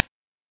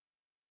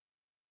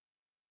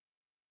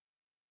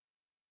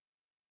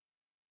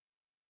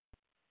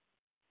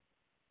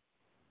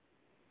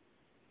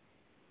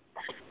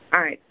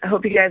right. I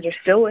hope you guys are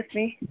still with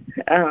me.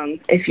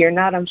 If you're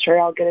not, I'm sure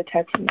I'll get a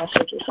text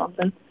message or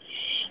something.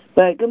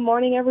 But good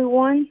morning,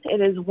 everyone.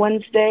 It is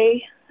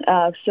Wednesday,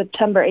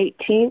 September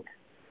 18th.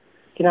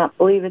 Cannot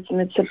believe it's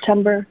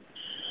mid-September.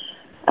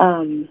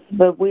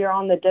 But we are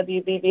on the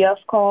WBBF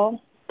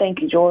call.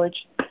 Thank you, George.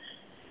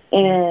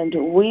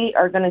 And we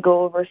are going to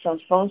go over some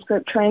phone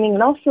script training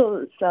and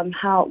also some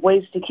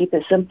ways to keep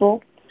it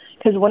simple.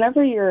 Because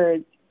whenever you're,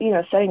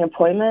 setting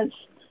appointments,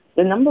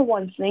 the number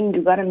one thing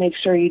you got to make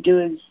sure you do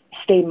is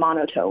stay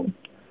monotone.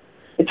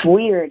 It's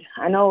weird.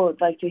 I know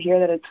I'd like to hear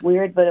that it's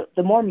weird, but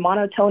the more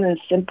monotone and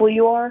simple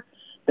you are,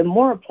 the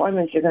more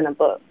appointments you're going to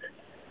book.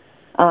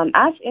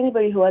 Ask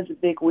anybody who has a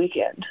big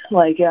weekend,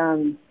 like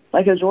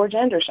a George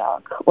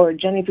Andershock or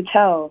Jenny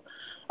Patel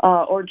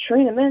or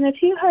Trina. Man, if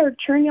you heard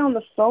Trina on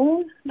the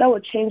phone, that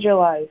would change your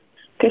life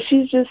because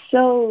she's just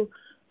so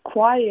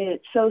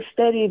quiet, so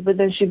steady, but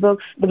then she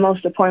books the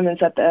most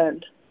appointments at the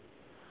end.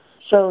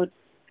 So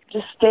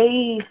just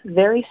stay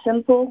very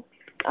simple.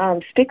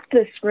 Stick to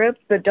the script,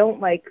 but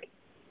don't,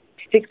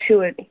 stick to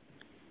it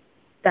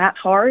that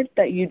hard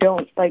that you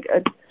don't,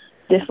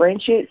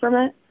 differentiate from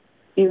it.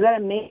 You got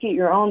to make it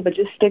your own, but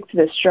just stick to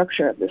the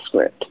structure of the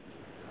script.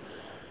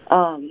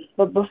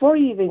 But before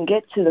you even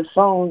get to the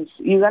phones,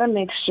 you got to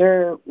make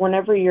sure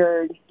whenever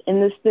you're in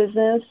this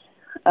business,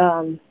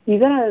 you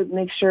got to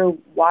make sure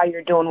why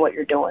you're doing what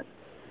you're doing.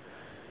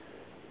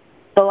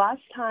 The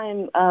last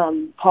time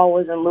Paul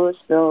was in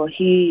Louisville,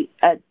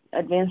 at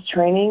advanced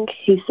training,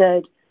 he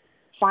said,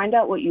 find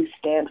out what you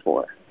stand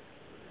for.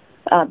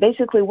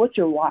 Basically, what's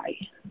your why?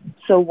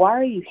 So why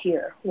are you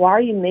here? Why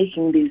are you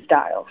making these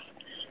dials?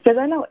 Because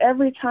I know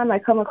every time I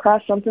come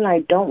across something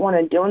I don't want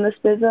to do in this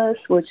business,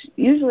 which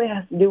usually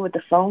has to do with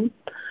the phone,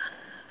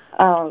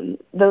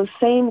 those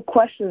same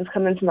questions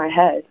come into my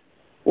head.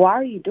 Why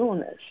are you doing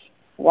this?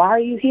 Why are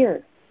you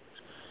here?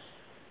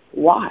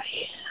 Why?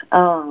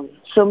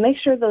 So make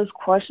sure those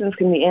questions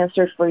can be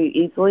answered for you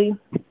easily.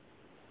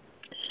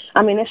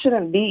 I mean, it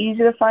shouldn't be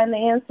easy to find the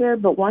answer,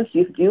 but once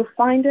you do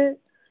find it,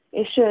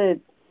 it should,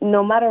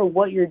 no matter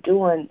what you're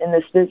doing in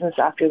this business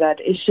after that,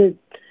 it should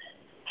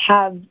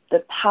have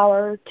the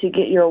power to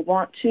get your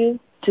want to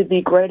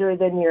be greater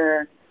than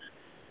your,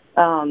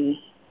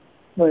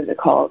 what is it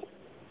called?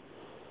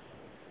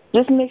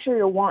 Just make sure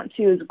your want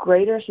to is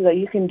greater so that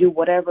you can do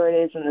whatever it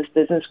is in this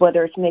business,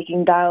 whether it's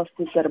making dials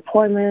to set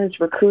appointments,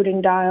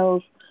 recruiting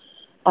dials,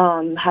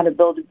 how to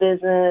build a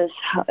business,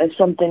 if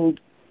something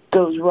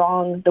goes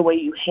wrong, the way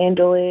you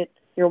handle it.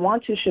 Your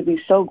want to should be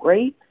so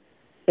great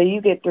that you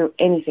get through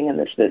anything in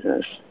this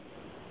business.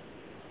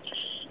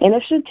 And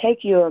it should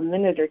take you a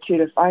minute or two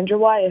to find your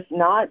why. If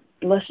not,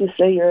 let's just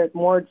say you're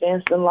more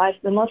advanced in life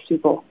than most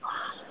people.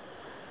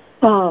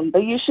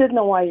 But you should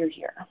know why you're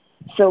here.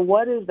 So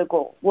what is the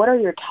goal? What are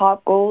your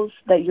top goals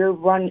that you're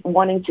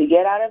wanting to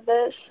get out of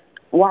this?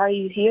 Why are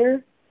you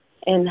here?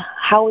 And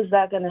how is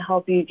that going to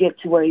help you get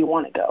to where you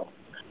want to go?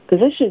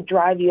 Because it should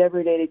drive you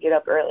every day to get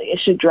up early. It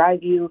should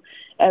drive you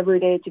every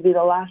day to be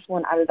the last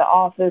one out of the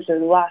office or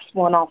the last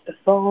one off the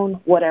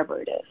phone,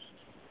 whatever it is.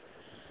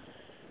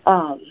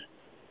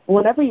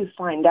 Whenever you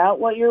find out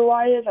what your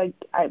why is,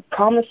 I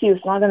promise you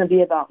it's not going to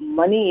be about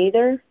money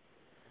either.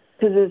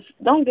 Because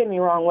don't get me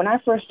wrong, when I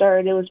first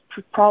started, it was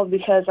probably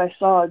because I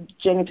saw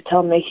Jenny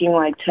Patel making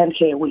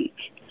 $10K a week.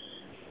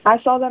 I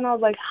saw that and I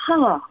was like,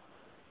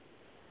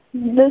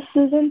 this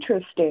is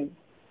interesting.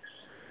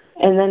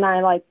 And then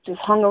I just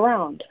hung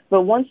around.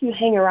 But once you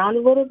hang around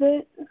a little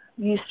bit,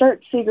 you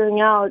start figuring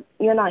out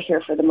you're not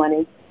here for the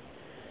money.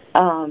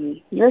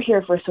 You're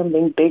here for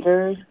something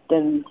bigger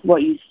than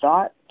what you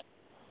thought.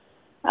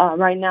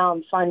 Right now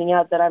I'm finding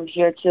out that I'm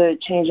here to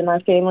change my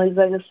family's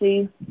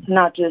legacy,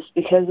 not just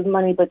because of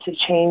money, but to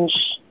change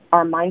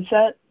our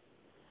mindset.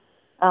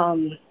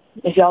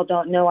 If y'all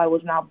don't know, I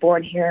was not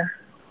born here.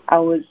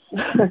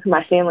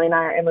 My family and I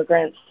are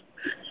immigrants.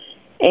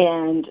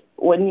 And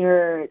when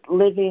you're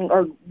living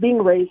or being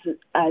raised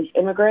as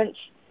immigrants,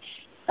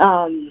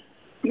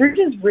 you're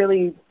just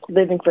really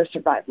living for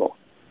survival.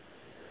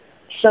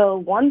 So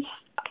once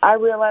I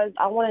realized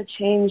I want to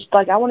change,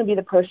 I want to be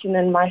the person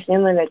in my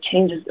family that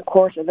changes the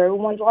course of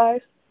everyone's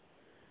life,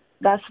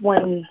 that's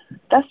when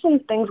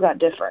things got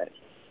different.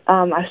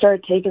 I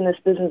started taking this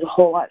business a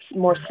whole lot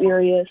more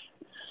serious.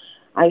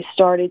 I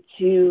started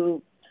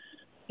to,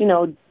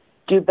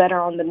 do better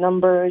on the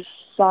numbers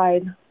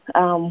side,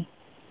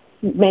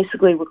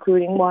 basically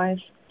recruiting-wise.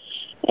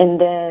 And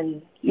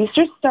then you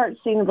just start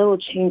seeing little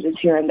changes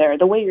here and there.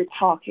 The way you're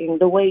talking,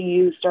 the way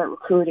you start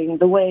recruiting,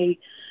 the way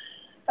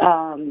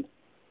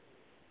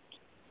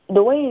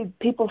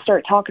people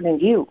start talking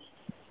to you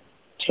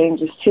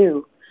changes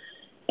too.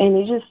 And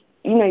you just,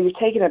 you're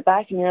taking it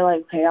back and you're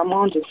like, okay, I'm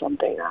on to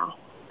something now.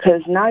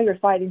 Because now you're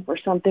fighting for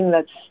something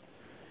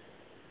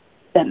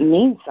that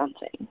means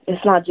something.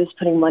 It's not just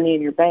putting money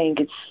in your bank.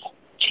 It's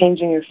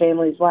changing your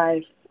family's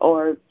life.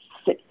 Or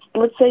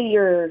let's say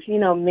you're,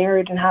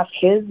 married and have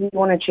kids, you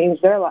want to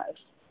change their lives.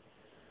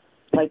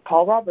 Like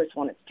Paul Roberts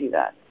wanted to do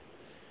that.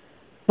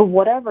 But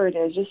whatever it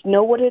is, just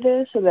know what it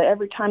is so that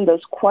every time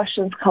those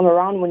questions come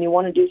around when you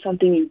want to do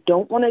something you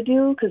don't want to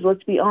do, because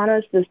let's be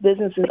honest, this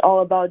business is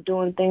all about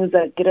doing things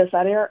that get us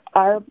out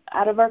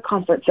of our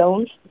comfort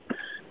zones.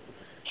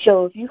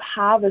 So if you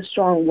have a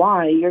strong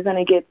why, you're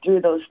going to get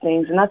through those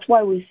things. And that's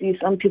why we see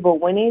some people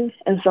winning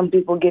and some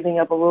people giving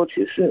up a little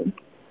too soon.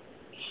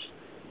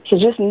 So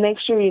just make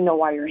sure you know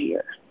why you're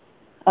here.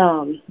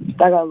 That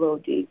got a little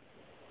deep,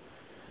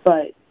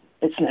 but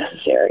it's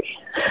necessary.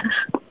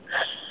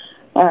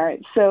 All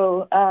right.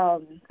 So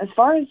as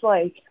far as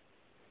like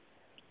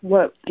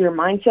what your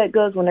mindset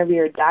goes whenever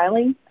you're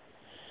dialing,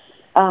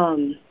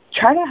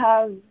 try to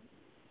have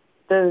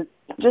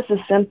just a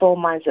simple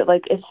mindset.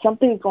 Like if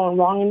something's going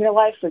wrong in your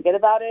life, forget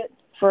about it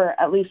for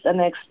at least the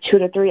next 2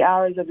 to 3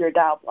 hours of your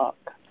dial block.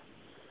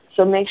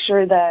 So make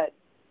sure that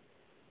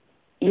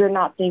you're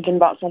not thinking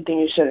about something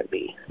you shouldn't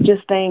be.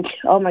 Just think,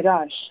 oh my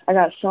gosh, I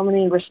got so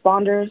many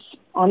responders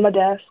on my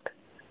desk.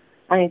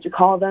 I need to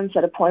call them,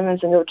 set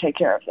appointments, and go take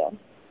care of them.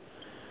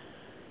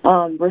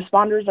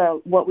 Responders are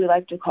what we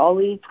like to call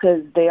leads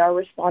because they are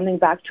responding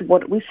back to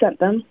what we sent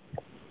them,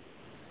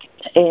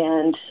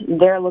 and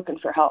they're looking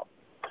for help.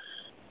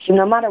 So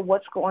no matter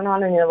what's going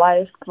on in your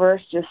life,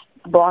 first just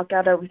block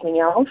out everything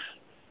else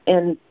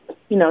and,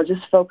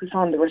 just focus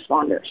on the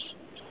responders.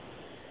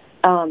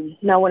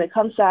 Now, when it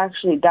comes to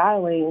actually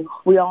dialing,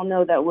 we all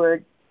know that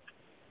we're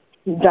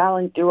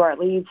dialing through our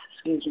leads.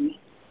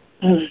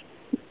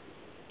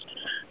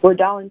 We're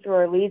dialing through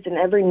our leads, and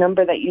every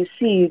number that you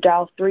see, you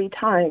dial 3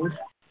 times.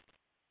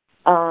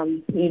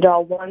 You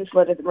dial once,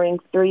 let it ring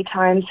 3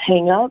 times,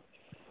 hang up,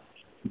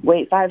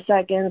 wait 5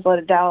 seconds, let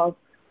it dial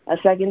a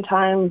second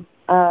time,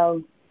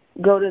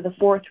 go to the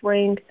 4th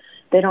ring.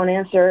 They don't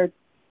answer,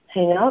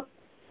 hang up,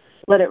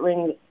 let it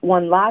ring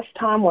one last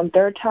time, one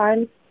third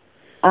time.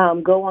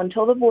 Go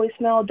until the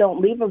voicemail, don't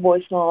leave a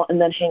voicemail,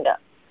 and then hang up.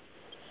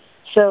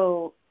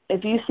 So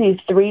if you see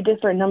 3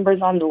 different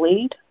numbers on the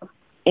lead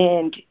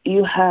and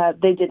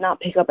they did not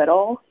pick up at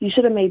all, you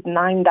should have made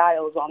 9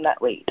 dials on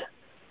that lead.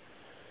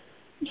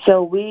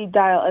 So we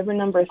dial every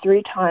number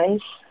 3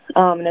 times,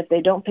 and if they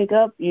don't pick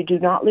up, you do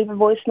not leave a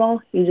voicemail.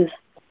 You just,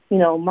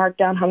 mark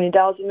down how many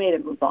dials you made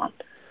and move on.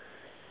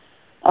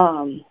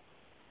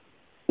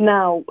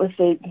 Now, if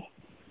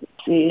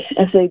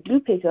they do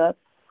pick up,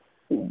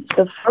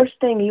 the first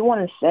thing you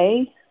want to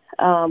say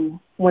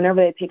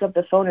whenever they pick up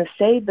the phone is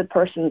say the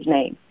person's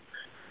name.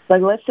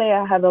 Like, let's say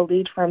I have a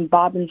lead from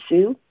Bob and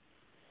Sue,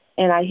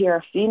 and I hear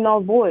a female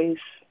voice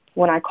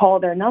when I call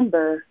their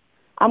number,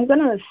 I'm going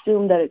to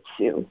assume that it's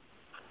Sue.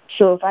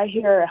 So if I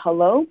hear a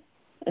hello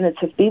and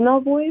it's a female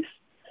voice,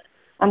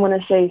 I'm going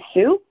to say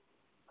Sue.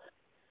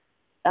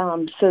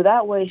 So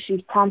that way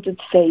she's prompted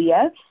to say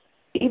yes.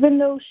 Even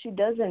though she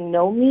doesn't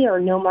know me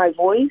or know my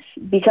voice,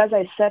 because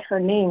I said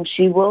her name,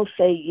 she will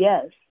say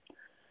yes,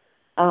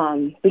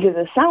 because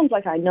it sounds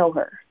like I know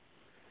her.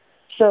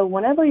 So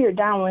whenever you're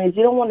dialing,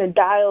 you don't want to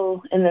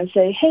dial and then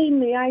say, hey,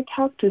 may I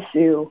talk to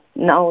Sue?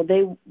 No,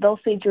 they'll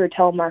think you're a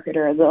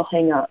telemarketer. They'll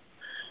hang up.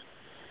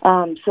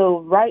 So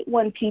right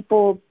when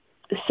people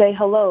say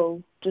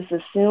hello, just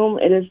assume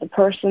it is the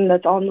person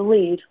that's on the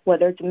lead,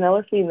 whether it's a male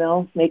or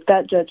female, make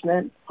that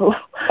judgment,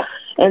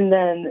 and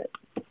then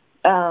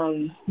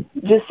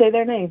just say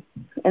their name.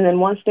 And then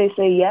once they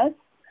say yes,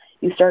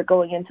 you start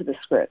going into the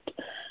script.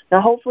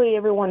 Now, hopefully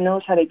everyone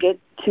knows how to get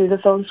to the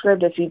phone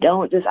script. If you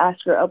don't, just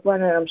ask your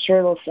upline, and I'm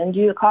sure they'll send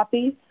you a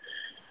copy.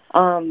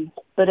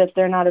 But if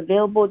they're not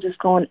available, just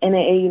go on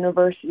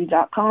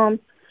NAAuniversity.com,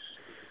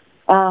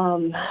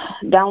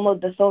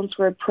 download the phone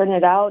script, print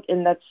it out,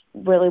 and that's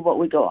really what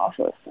we go off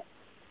of.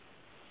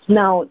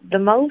 Now,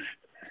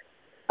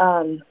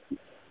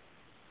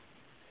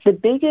 the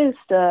biggest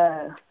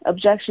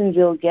objections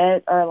you'll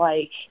get are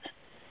like,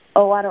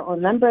 oh, I don't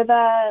remember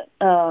that.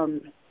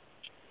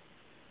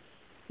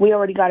 We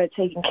already got it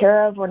taken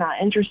care of. We're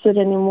not interested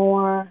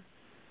anymore.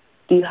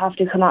 Do you have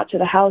to come out to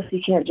the house?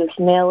 You can't just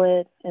mail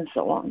it, and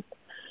so on.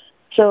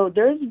 So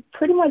there's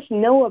pretty much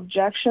no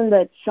objection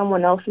that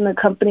someone else in the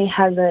company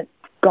hasn't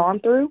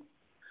gone through.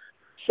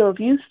 So if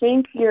you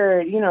think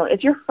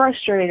if you're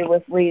frustrated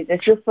with leads,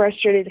 if you're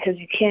frustrated because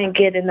you can't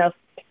get enough,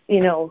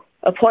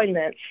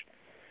 appointments,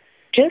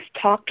 just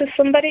talk to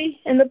somebody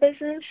in the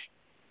business.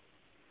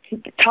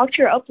 Talk to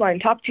your upline.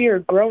 Talk to your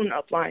grown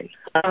upline.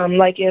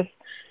 Like if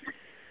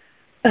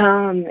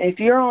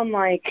you're on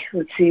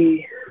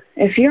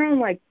if you're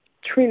on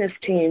Trina's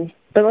team,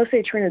 but let's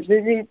say Trina's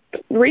busy,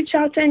 reach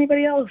out to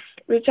anybody else.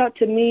 Reach out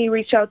to me.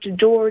 Reach out to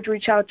George.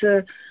 Reach out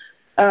to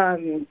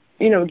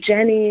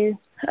Jenny.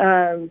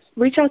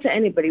 Reach out to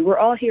anybody. We're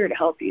all here to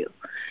help you.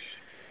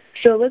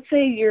 So let's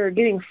say you're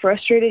getting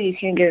frustrated. You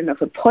can't get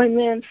enough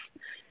appointments.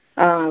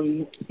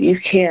 You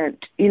can't,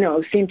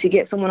 seem to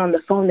get someone on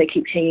the phone. They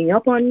keep hanging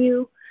up on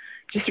you.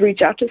 Just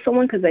reach out to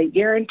someone, because I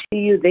guarantee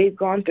you they've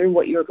gone through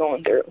what you're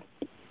going through.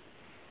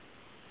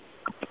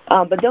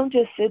 But don't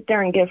just sit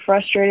there and get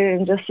frustrated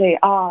and just say,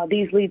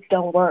 these leads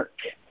don't work.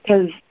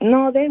 Because,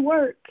 no, they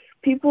work.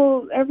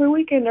 People every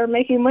weekend are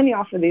making money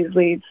off of these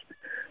leads.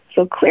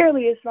 So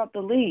clearly it's not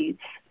the leads.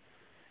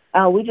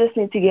 We just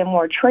need to get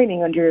more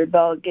training under your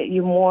belt, get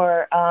you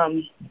more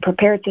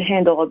prepared to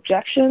handle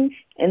objections,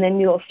 and then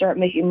you'll start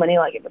making money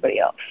like everybody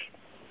else.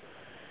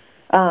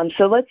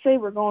 So let's say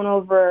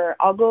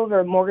I'll go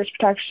over mortgage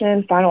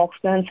protection, final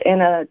expense,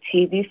 and a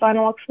TV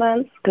final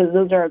expense, because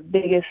those are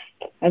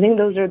I think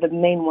those are the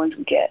main ones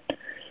we get.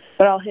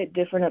 But I'll hit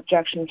different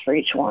objections for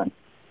each one.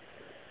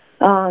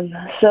 And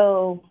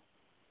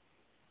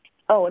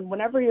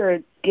whenever you're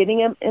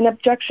getting an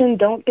objection,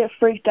 don't get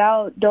freaked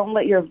out. Don't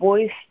let your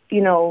voice,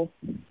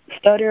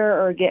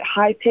 stutter or get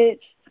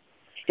high-pitched.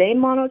 Stay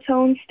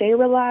monotone, stay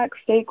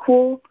relaxed, stay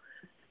cool,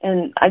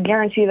 and I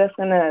guarantee that's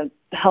going to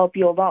help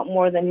you a lot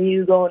more than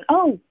you going,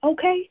 oh,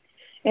 okay.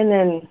 And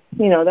then,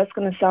 that's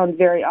going to sound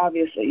very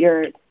obvious that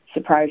you're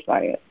surprised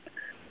by it.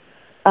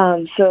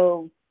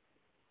 So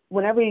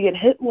whenever you get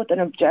hit with an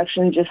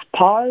objection, just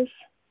pause,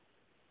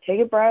 take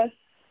a breath.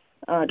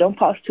 Don't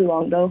pause too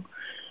long, though.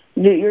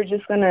 You're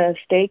just going to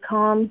stay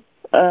calm,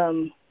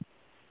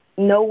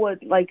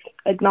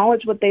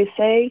 acknowledge what they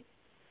say,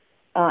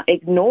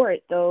 ignore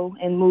it, though,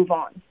 and move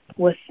on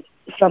with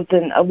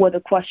with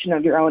a question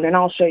of your own. And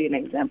I'll show you an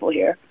example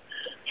here.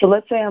 So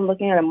let's say I'm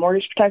looking at a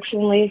mortgage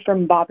protection lead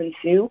from Bob and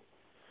Sue.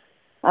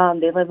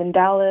 They live in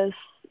Dallas.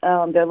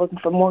 They're looking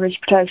for mortgage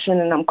protection,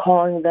 and I'm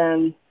calling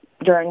them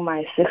during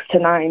my 6 to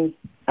 9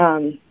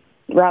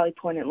 rally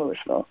point in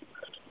Louisville.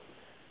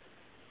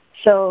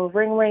 So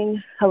ring,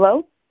 ring,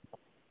 hello?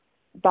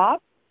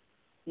 Bob?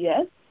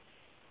 Yes?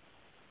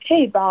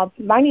 Hey, Bob.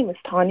 My name is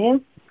Tanya.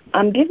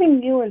 I'm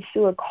giving you and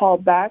Sue a call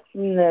back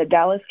from the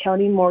Dallas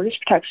County Mortgage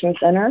Protection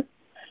Center.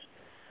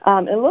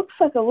 It looks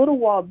like a little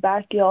while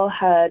back y'all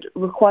had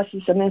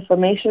requested some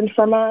information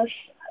from us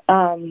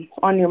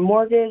on your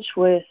mortgage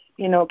with,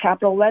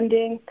 capital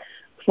lending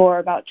for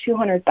about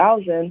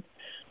 $200,000.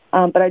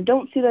 But I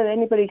don't see that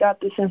anybody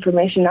got this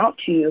information out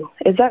to you.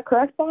 Is that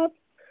correct, Bob?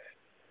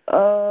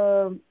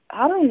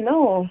 I don't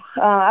know.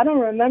 I don't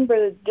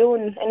remember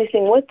doing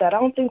anything with that. I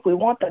don't think we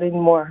want that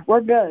anymore.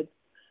 We're good.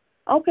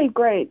 Okay,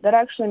 great. That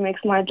actually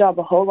makes my job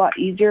a whole lot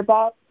easier,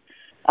 Bob.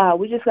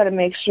 We just got to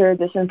make sure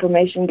this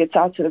information gets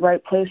out to the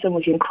right place and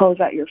we can close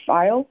out your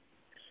file.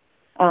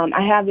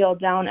 I have y'all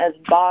down as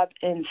Bob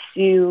and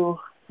Sue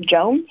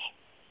Jones.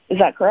 Is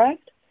that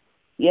correct?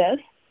 Yes.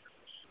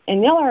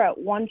 And y'all are at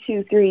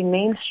 123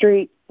 Main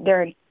Street.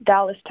 They're in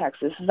Dallas,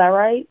 Texas. Is that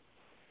right?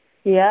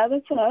 Yeah,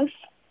 that's us.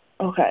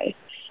 Okay.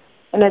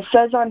 And it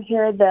says on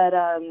here that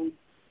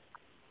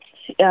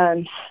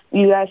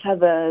you guys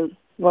have a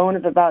loan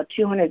of about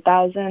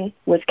 $200,000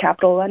 with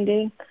capital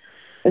lending.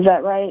 Is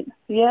that right?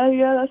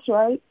 Yeah, that's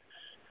right.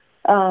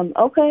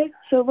 Okay,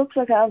 so it looks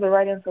like I have the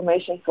right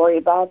information for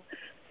you, Bob.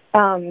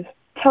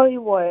 Tell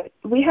you what,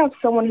 we have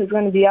someone who's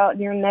going to be out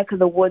in your neck of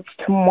the woods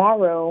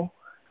tomorrow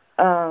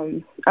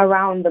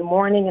around the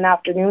morning and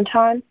afternoon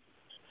time.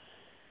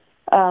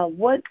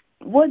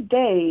 What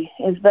day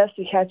is best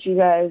to catch you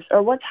guys,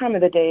 or what time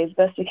of the day is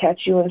best to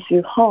catch you and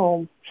Sue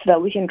home so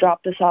that we can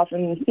drop this off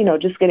and,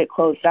 just get it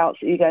closed out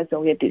so you guys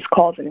don't get these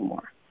calls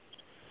anymore?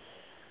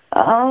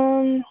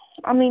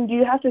 Do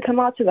you have to come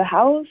out to the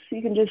house?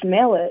 You can just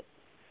mail it.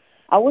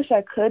 I wish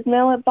I could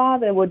mail it,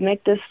 Bob. It would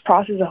make this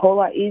process a whole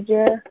lot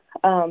easier.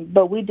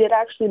 But we did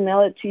actually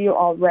mail it to you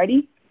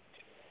already,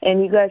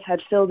 and you guys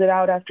had filled it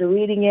out after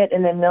reading it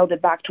and then mailed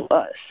it back to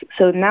us.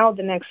 So now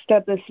the next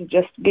step is to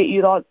just get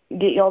y'all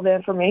the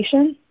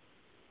information,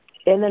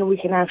 and then we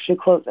can actually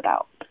close it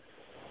out.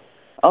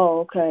 Oh,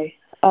 okay.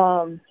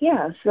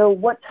 So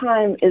what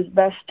time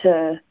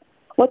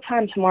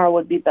tomorrow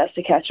would be best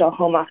to catch y'all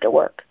home after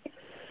work?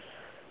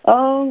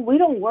 We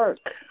don't work.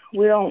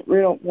 We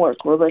don't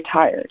work. We're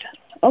retired.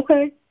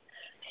 Okay.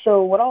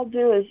 So what I'll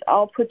do is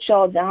I'll put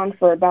y'all down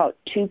for about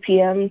 2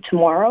 p.m.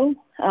 tomorrow.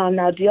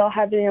 Now, do y'all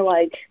have any,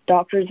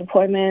 doctor's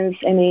appointments,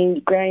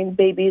 any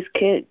grandbabies,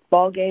 kid,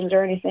 ball games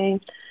or anything?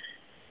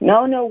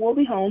 No, we'll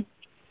be home.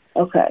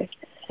 Okay.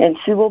 And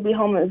Sue will be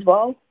home as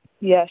well?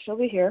 Yeah, she'll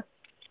be here.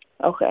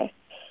 Okay.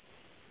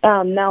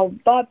 Now,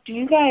 Bob, do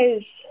you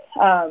guys,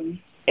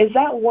 is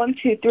that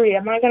 123,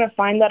 am I going to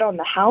find that on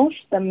the house,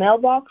 the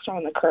mailbox, or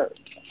on the curb?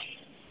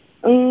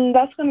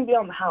 That's going to be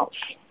on the house.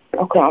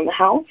 Okay, on the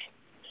house.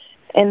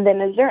 And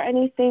then is there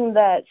anything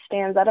that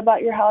stands out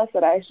about your house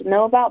that I should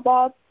know about,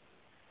 Bob?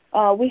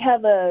 We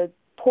have a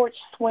porch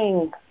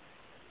swing,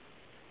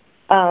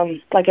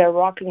 like a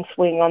rocking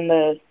swing on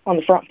the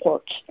front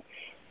porch.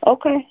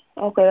 Okay,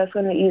 that's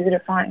going to be easy to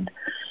find.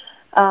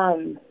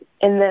 And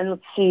then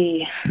let's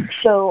see.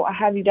 So I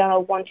have you down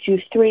at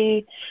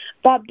 123.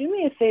 Bob, do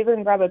me a favor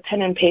and grab a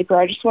pen and paper.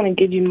 I just want to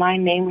give you my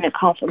name and a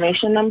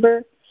confirmation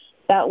number.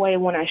 That way,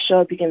 when I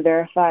show up, you can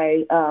verify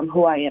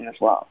who I am as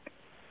well.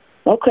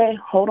 Okay,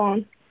 hold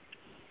on.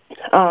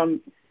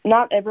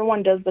 Not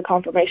everyone does the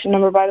confirmation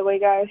number, by the way,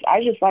 guys.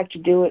 I just like to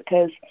do it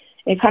because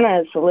it kind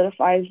of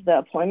solidifies the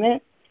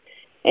appointment.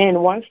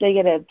 And once they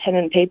get a pen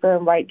and paper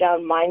and write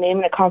down my name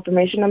and a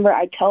confirmation number,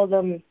 I tell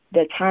them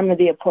the time of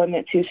the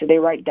appointment, too, so they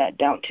write that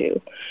down, too.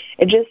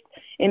 It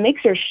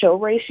makes their show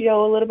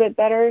ratio a little bit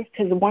better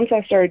because once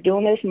I started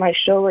doing this, my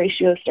show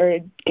ratio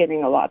started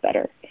getting a lot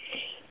better.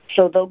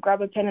 So they'll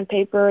grab a pen and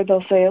paper.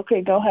 They'll say,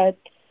 okay, go ahead.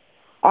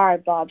 All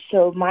right, Bob.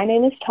 So my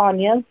name is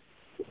Tanya.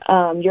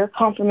 Your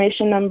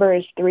confirmation number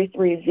is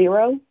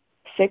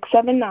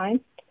 330679.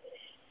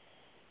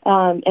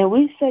 And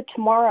we said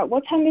tomorrow,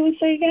 what time did we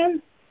say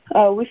again?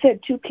 We said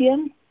 2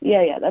 p.m.?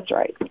 Yeah, that's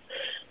right.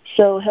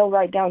 So he'll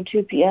write down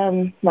 2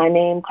 p.m., my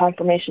name,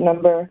 confirmation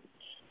number,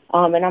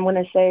 and I'm going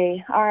to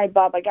say, all right,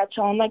 Bob, I got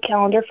you on my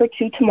calendar for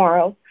 2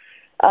 tomorrow.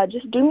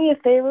 Just do me a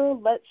favor,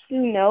 let Sue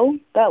know.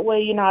 That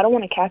way, I don't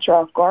want to catch her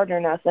off guard or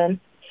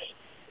nothing.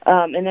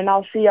 And then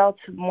I'll see y'all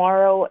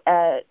tomorrow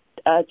at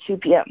 2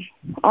 p.m.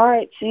 All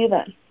right, see you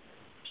then.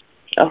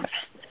 Okay.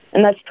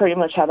 And that's pretty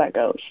much how that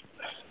goes.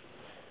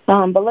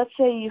 But let's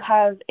say you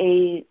have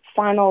a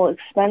final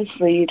expense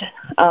lead,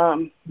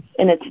 and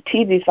it's a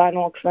TV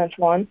final expense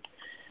one.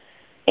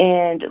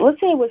 And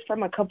let's say it was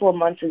from a couple of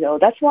months ago.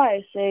 That's why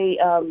I say,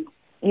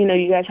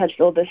 you guys had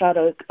filled this out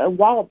a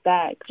while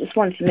back. Just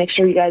wanted to make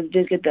sure you guys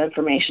did get the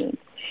information.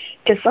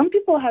 Because some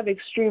people have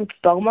extreme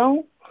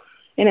FOMO,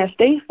 and if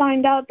they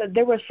find out that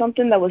there was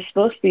something that was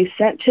supposed to be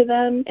sent to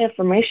them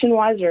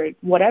information-wise or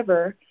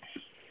whatever,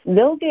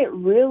 they'll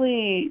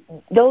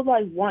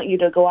want you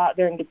to go out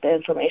there and get the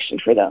information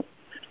for them.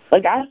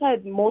 Like, I've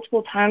had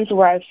multiple times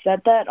where I've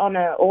said that on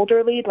an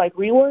older lead, like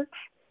reworks,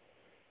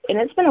 and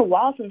it's been a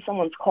while since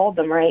someone's called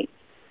them, right?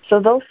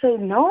 So they'll say,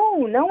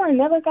 no, I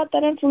never got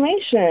that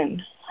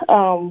information.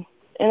 And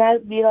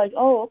I'd be like,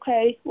 oh,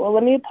 okay, well,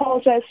 let me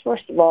apologize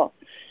first of all.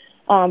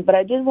 But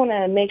I did want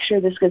to make sure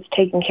this gets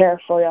taken care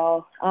of for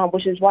y'all,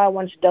 which is why I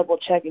wanted to double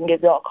check and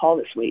give y'all a call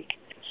this week.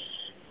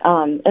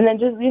 And then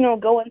just,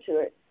 go into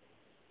it.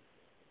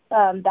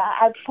 That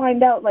I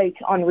find out, like,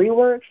 on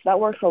reworks, that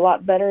works a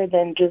lot better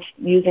than just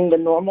using the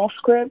normal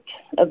script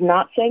of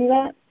not saying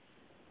that,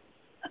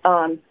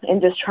 and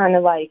just trying to,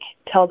 like,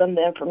 tell them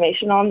the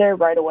information on there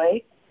right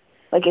away.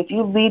 Like, if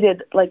you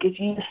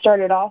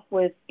started off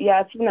with,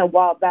 yeah, it's been a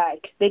while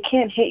back, they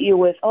can't hit you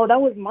with, oh,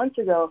 that was months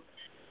ago.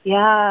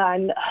 Yeah,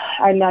 and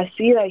I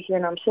see that here,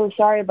 and I'm so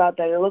sorry about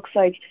that. It looks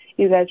like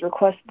you guys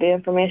requested the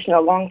information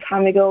a long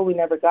time ago. We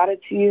never got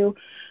it to you.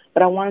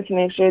 But I wanted to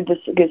make sure this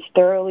gets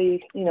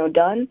thoroughly,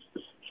 done,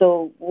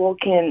 so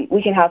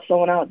we can have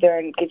someone out there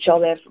and get you all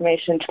the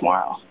information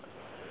tomorrow.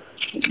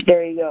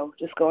 There you go.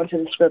 Just go into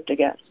the script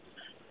again.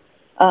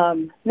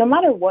 No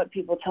matter what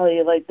people tell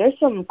you, like, there's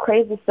some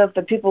crazy stuff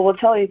that people will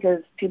tell you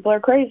because people are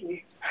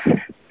crazy.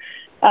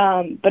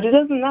 But it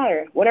doesn't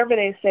matter. Whatever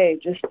they say,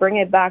 just bring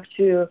it back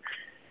to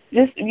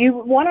you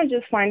want to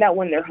just find out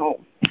when they're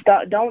home.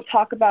 Don't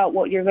talk about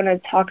what you're going to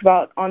talk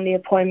about on the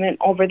appointment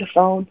over the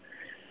phone.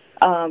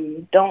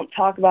 Don't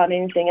talk about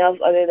anything else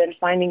other than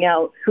finding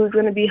out who's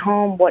going to be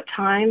home, what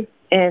time,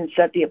 and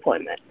set the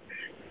appointment.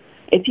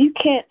 If you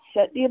can't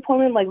set the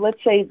appointment, like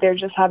let's say they're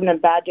just having a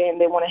bad day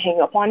and they want to hang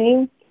up on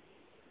you,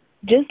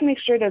 just make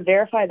sure to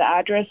verify the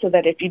address so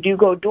that if you do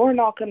go door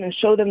knocking and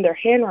show them their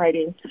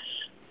handwriting,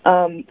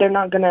 they're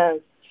not going to,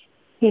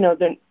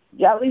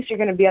 at least you're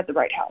going to be at the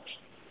right house.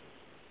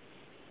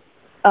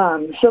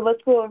 So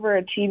let's go over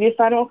a TV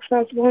final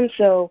expense one.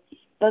 So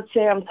let's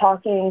say I'm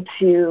talking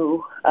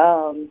to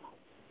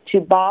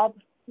Bob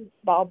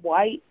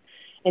White,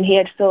 and he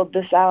had filled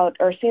this out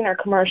or seen our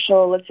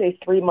commercial, let's say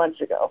 3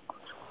 months ago.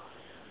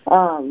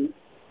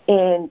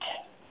 And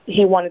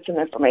he wanted some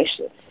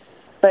information.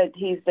 But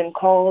he's been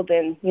called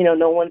and,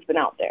 no one's been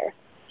out there.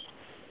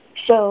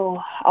 So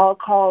I'll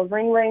call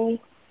ring, ring,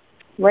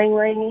 ring,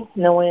 ring,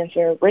 no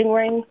answer. Ring,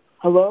 ring,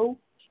 hello,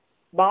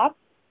 Bob?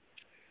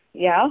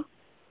 Yeah?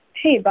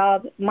 Hey,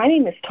 Bob, my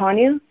name is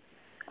Tanya.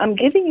 I'm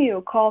giving you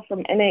a call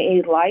from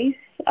NAA Life.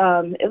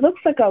 It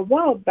looks like a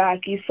while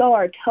back you saw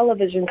our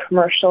television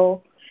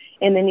commercial,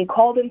 and then you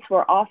called into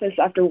our office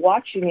after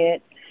watching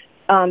it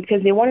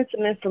because you wanted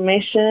some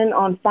information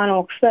on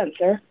final expense,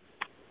 sir.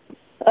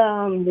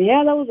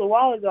 Yeah, that was a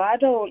while ago.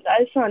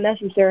 It's not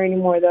necessary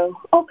anymore, though.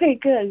 Okay,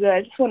 good.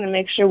 I just want to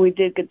make sure we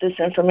did get this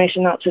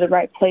information out to the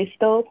right place,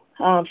 though,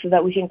 so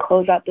that we can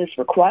close out this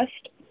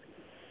request.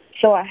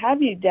 So I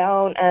have you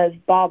down as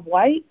Bob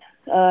White.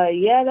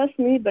 Yeah, that's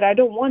me, but I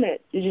don't want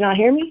it. Did you not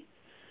hear me?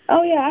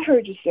 Oh, yeah, I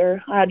heard you,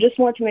 sir. I just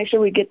want to make sure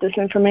we get this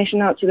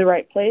information out to the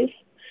right place.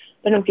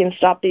 Then we can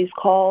stop these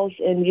calls,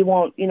 and you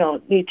won't,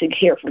 need to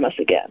hear from us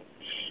again.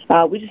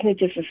 We just need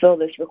to fulfill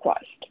this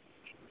request.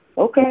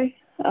 Okay.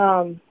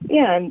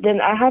 Yeah, and then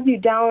I have you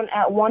down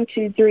at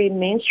 123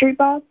 Main Street,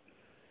 Bob?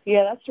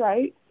 Yeah, that's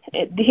right.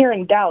 Here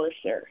in Dallas,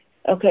 sir.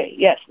 Okay,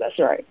 yes, that's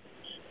right.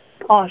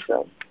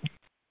 Awesome.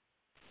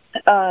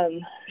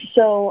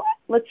 So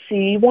let's see.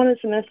 You wanted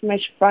some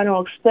information for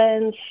final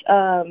expense.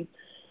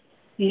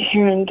 You're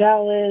here in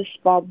Dallas,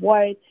 Bob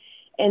White.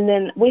 And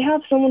then we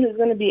have someone who's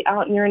going to be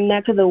out in your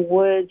neck of the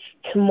woods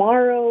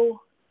tomorrow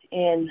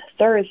and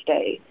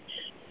Thursday.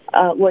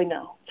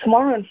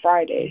 Tomorrow and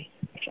Friday.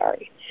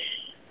 Sorry.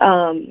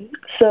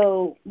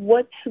 So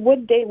what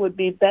day would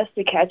be best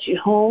to catch you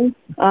home?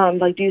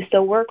 Do you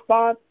still work,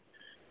 Bob?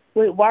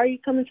 Wait, why are you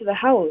coming to the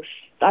house?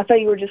 I thought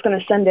you were just going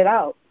to send it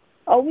out.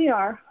 Oh, we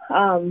are.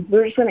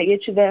 We're just going to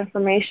get you the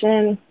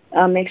information,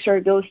 make sure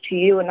it goes to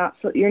you and not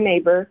your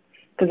neighbor,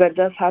 because that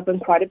does happen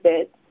quite a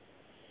bit.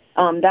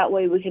 That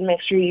way we can make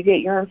sure you get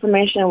your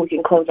information and we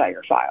can close out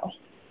your file.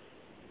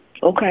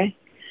 Okay.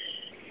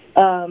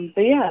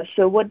 But yeah,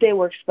 so what day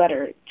works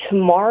better,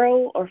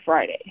 tomorrow or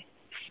Friday?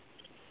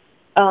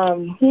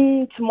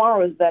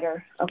 Tomorrow is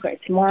better. Okay,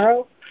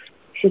 tomorrow.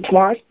 So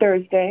tomorrow's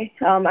Thursday.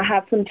 I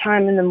have some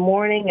time in the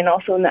morning and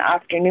also in the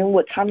afternoon.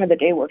 What time of the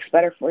day works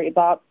better for you,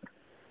 Bob?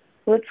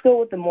 Let's go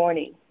with the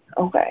morning.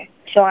 Okay.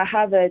 So I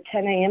have a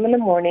 10 a.m. in the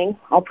morning.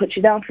 I'll put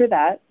you down for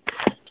that.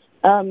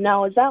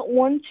 Now, is that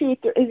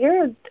 123? Is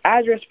your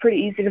address pretty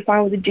easy to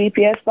find with the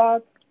GPS,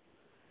 Bob?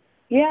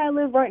 Yeah, I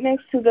live right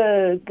next to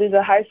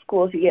the high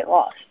school if you get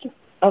lost.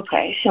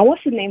 Okay. Now,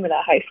 what's the name of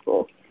that high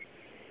school?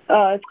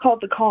 It's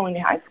called the Colony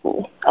High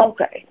School.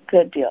 Okay,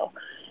 good deal.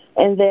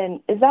 And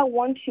then, is that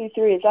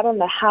 123? Is that on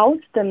the house,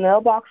 the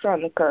mailbox, or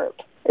on the curb?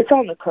 It's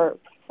on the curb.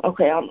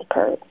 Okay, on the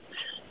curb.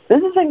 This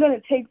isn't going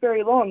to take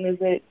very long, is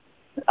it?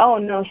 Oh,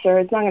 no, sir.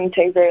 It's not going to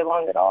take very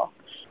long at all.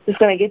 Just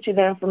going to get you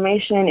the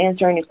information,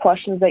 answer any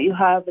questions that you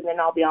have, and then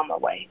I'll be on my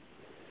way.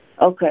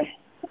 Okay.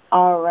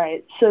 All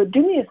right. So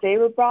do me a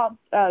favor, Bob.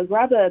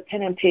 Grab a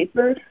pen and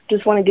paper.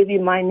 Just want to give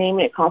you my name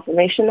and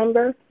confirmation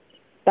number.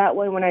 That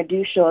way when I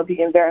do show up, you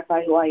can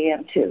verify who I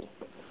am, too.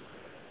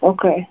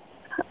 Okay.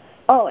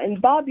 Oh,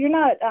 and Bob, you're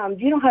not,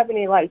 you don't have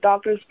any,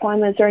 doctor's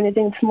appointments or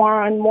anything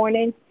tomorrow in the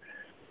morning?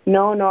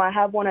 No, I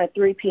have one at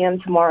 3 p.m.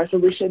 tomorrow, so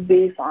we should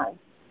be fine.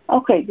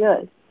 Okay,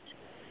 good.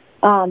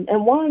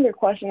 And one other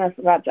question I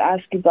forgot to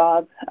ask you,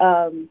 Bob.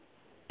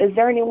 Is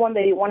there anyone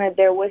that you wanted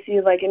there with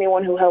you, like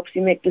anyone who helps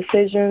you make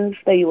decisions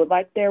that you would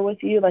like there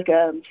with you, like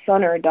a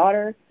son or a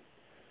daughter?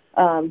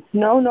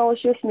 No,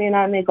 it's just me and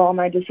I make all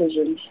my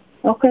decisions.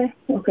 Okay,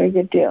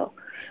 good deal.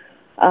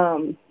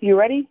 You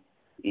ready?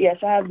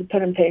 Yes, I have the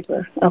pen and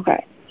paper.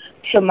 Okay.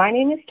 So my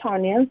name is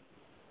Tanya.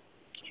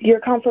 Your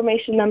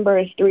confirmation number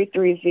is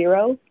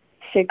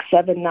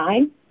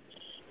 330679.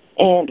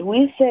 And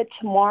we said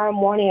tomorrow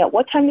morning at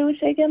what time did we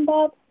say again,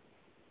 Bob?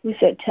 We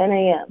said 10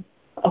 a.m.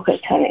 Okay,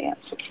 10 a.m.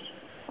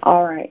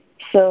 All right.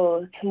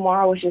 So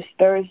tomorrow, which is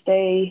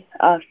Thursday,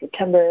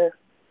 September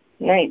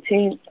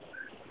 19th,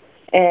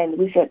 and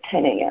we said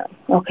 10 a.m.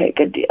 Okay,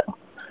 good deal.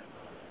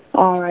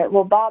 All right.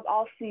 Well, Bob,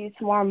 I'll see you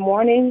tomorrow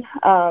morning,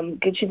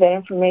 get you that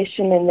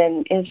information, and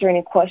then answer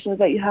any questions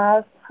that you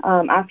have.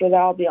 After that,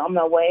 I'll be on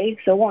my way,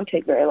 so it won't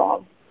take very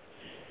long.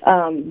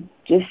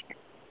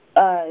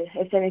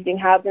 If anything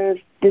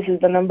happens, this is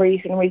the number you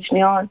can reach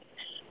me on,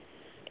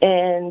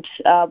 and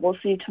we'll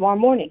see you tomorrow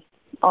morning.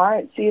 All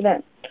right. See you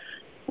then.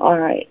 All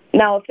right.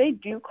 Now, if they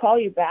do call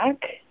you back,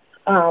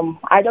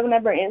 I don't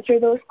ever answer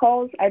those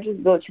calls. I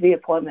just go to the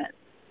appointment.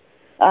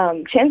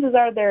 Chances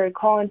are they're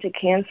calling to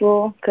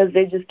cancel because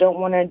they just don't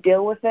want to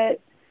deal with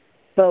it.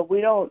 But we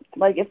don't,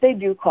 if they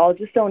do call,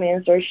 just don't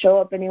answer. Show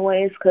up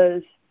anyways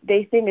because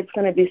they think it's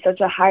going to be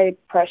such a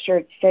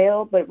high-pressure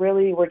sale, but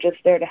really we're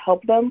just there to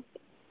help them.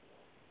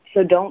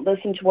 So don't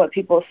listen to what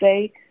people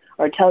say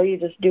or tell you.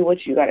 Just do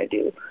what you got to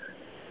do.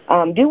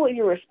 Do what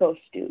you were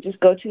supposed to do. Just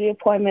go to the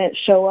appointment,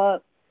 show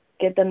up,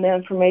 get them the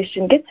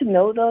information, get to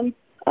know them,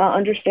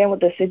 understand what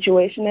the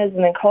situation is,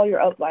 and then call your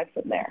upline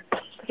from there.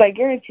 Because I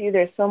guarantee you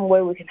there's some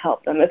way we can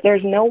help them. If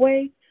there's no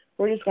way,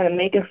 we're just going to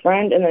make a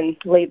friend and then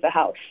leave the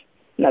house.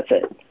 And that's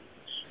it.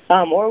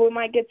 Or we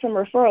might get some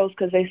referrals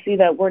because they see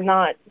that we're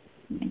not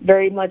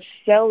very much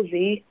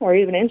salesy or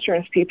even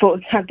insurance people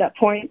at that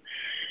point.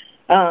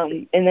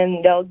 And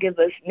then they'll give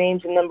us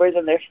names and numbers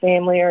of their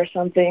family or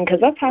something.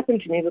 Because that's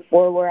happened to me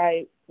before where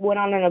I went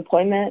on an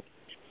appointment.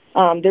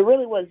 There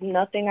really was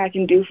nothing I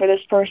can do for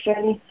this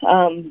person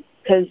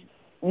because,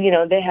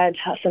 they had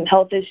some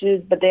health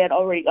issues, but they had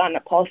already gotten a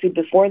policy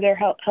before their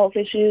health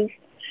issues,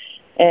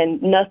 and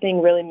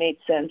nothing really made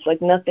sense.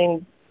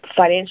 Nothing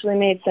financially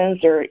made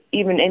sense or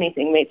even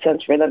anything made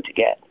sense for them to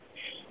get.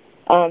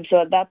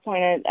 So at that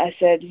point, I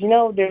said,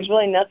 there's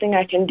really nothing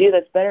I can do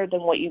that's better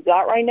than what you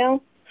got right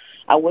now.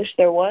 I wish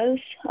there was,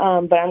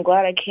 but I'm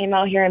glad I came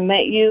out here and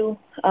met you.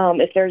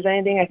 If there's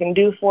anything I can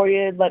do for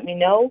you, let me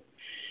know.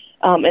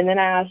 And then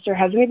I asked her,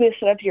 has anybody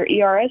set up your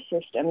ERS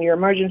system, your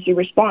emergency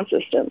response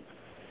system?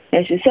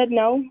 And she said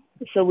no.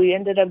 So we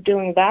ended up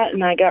doing that,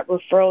 and I got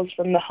referrals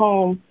from the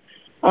home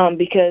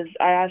because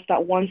I asked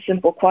that one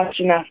simple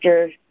question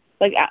after,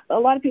 a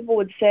lot of people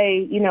would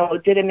say,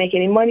 did it make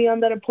any money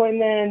on that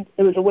appointment?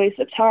 It was a waste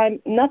of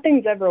time.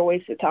 Nothing's ever a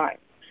waste of time.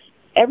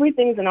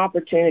 Everything's an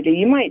opportunity.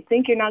 You might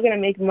think you're not going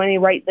to make money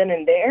right then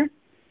and there,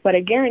 but I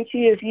guarantee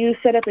you if you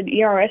set up an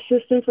ERS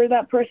system for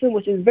that person,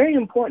 which is very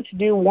important to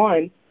do,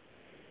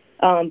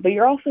 but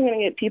you're also going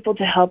to get people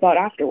to help out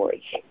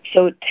afterwards.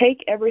 So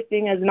take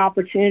everything as an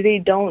opportunity.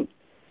 Don't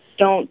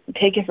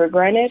take it for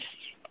granted.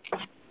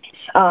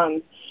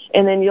 And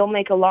then you'll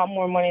make a lot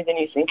more money than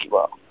you think you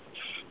will.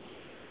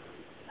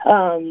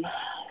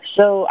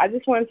 So I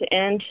just wanted to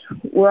end.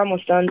 We're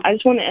almost done. I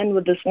just want to end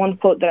with this one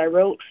quote that I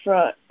read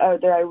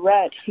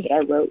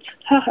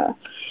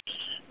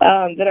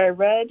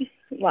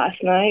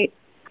last night.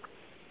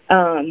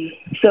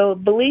 So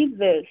believe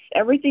this,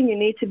 everything you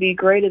need to be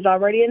great is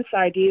already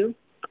inside you.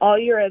 All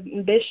your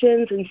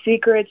ambitions and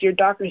secrets, your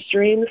darkest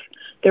dreams,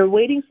 they're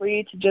waiting for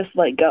you to just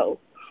let go.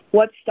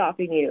 What's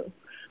stopping you?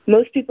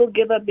 Most people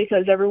give up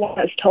because everyone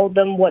has told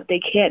them what they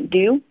can't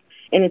do,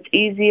 and it's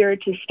easier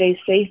to stay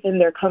safe in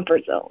their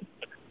comfort zone.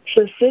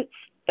 So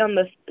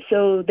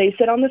they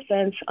sit on the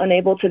fence,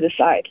 unable to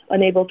decide,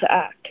 unable to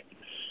act.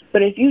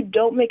 But if you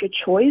don't make a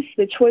choice,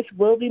 the choice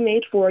will be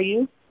made for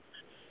you.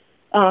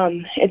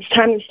 It's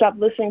time to stop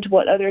listening to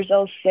what others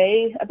else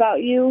say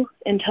about you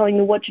and telling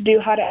you what to do,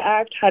 how to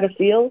act, how to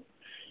feel.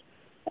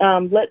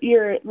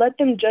 Let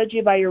them judge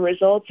you by your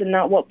results and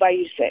not what by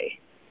you say.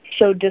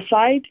 So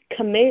decide,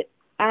 commit,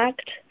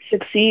 act,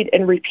 succeed,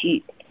 and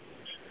repeat.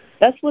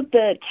 That's what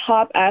the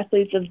top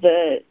athletes of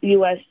the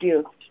U.S.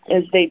 do,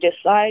 is they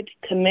decide,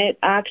 commit,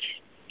 act,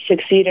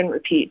 succeed, and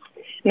repeat.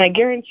 And I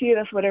guarantee you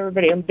that's what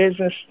everybody in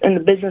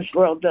the business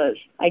world does.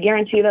 I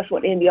guarantee you that's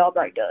what Andy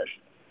Albright does.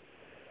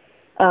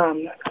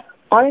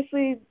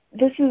 Honestly,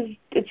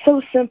 it's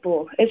so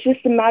simple. It's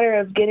just a matter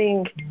of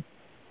getting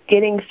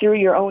through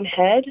your own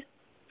head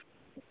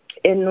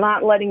and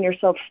not letting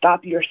yourself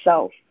stop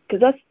yourself. Because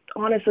that's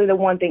honestly the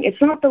one thing.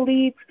 It's not the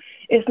leads.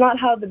 It's not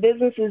how the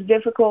business is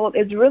difficult.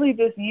 It's really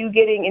just you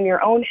getting in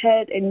your own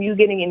head and you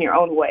getting in your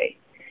own way.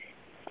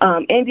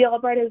 Andy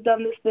Albright has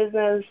done this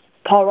business.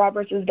 Paul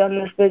Roberts has done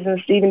this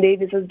business. Stephen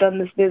Davis has done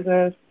this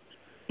business.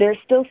 They're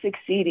still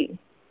succeeding.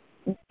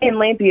 Dan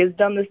Lampe has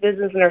done this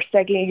business in their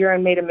second year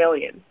and made $1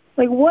 million.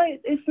 Like,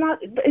 what? It's not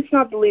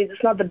the leads.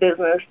 It's not the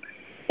business.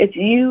 It's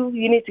you.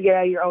 You need to get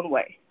out of your own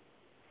way.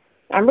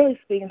 I'm really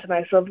speaking to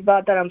myself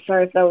about that. I'm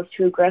sorry if that was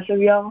too aggressive,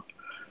 y'all.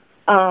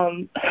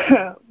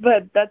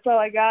 But that's all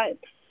I got.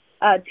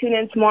 Tune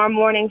in tomorrow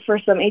morning for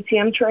some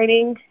ATM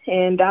training,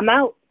 and I'm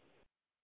out.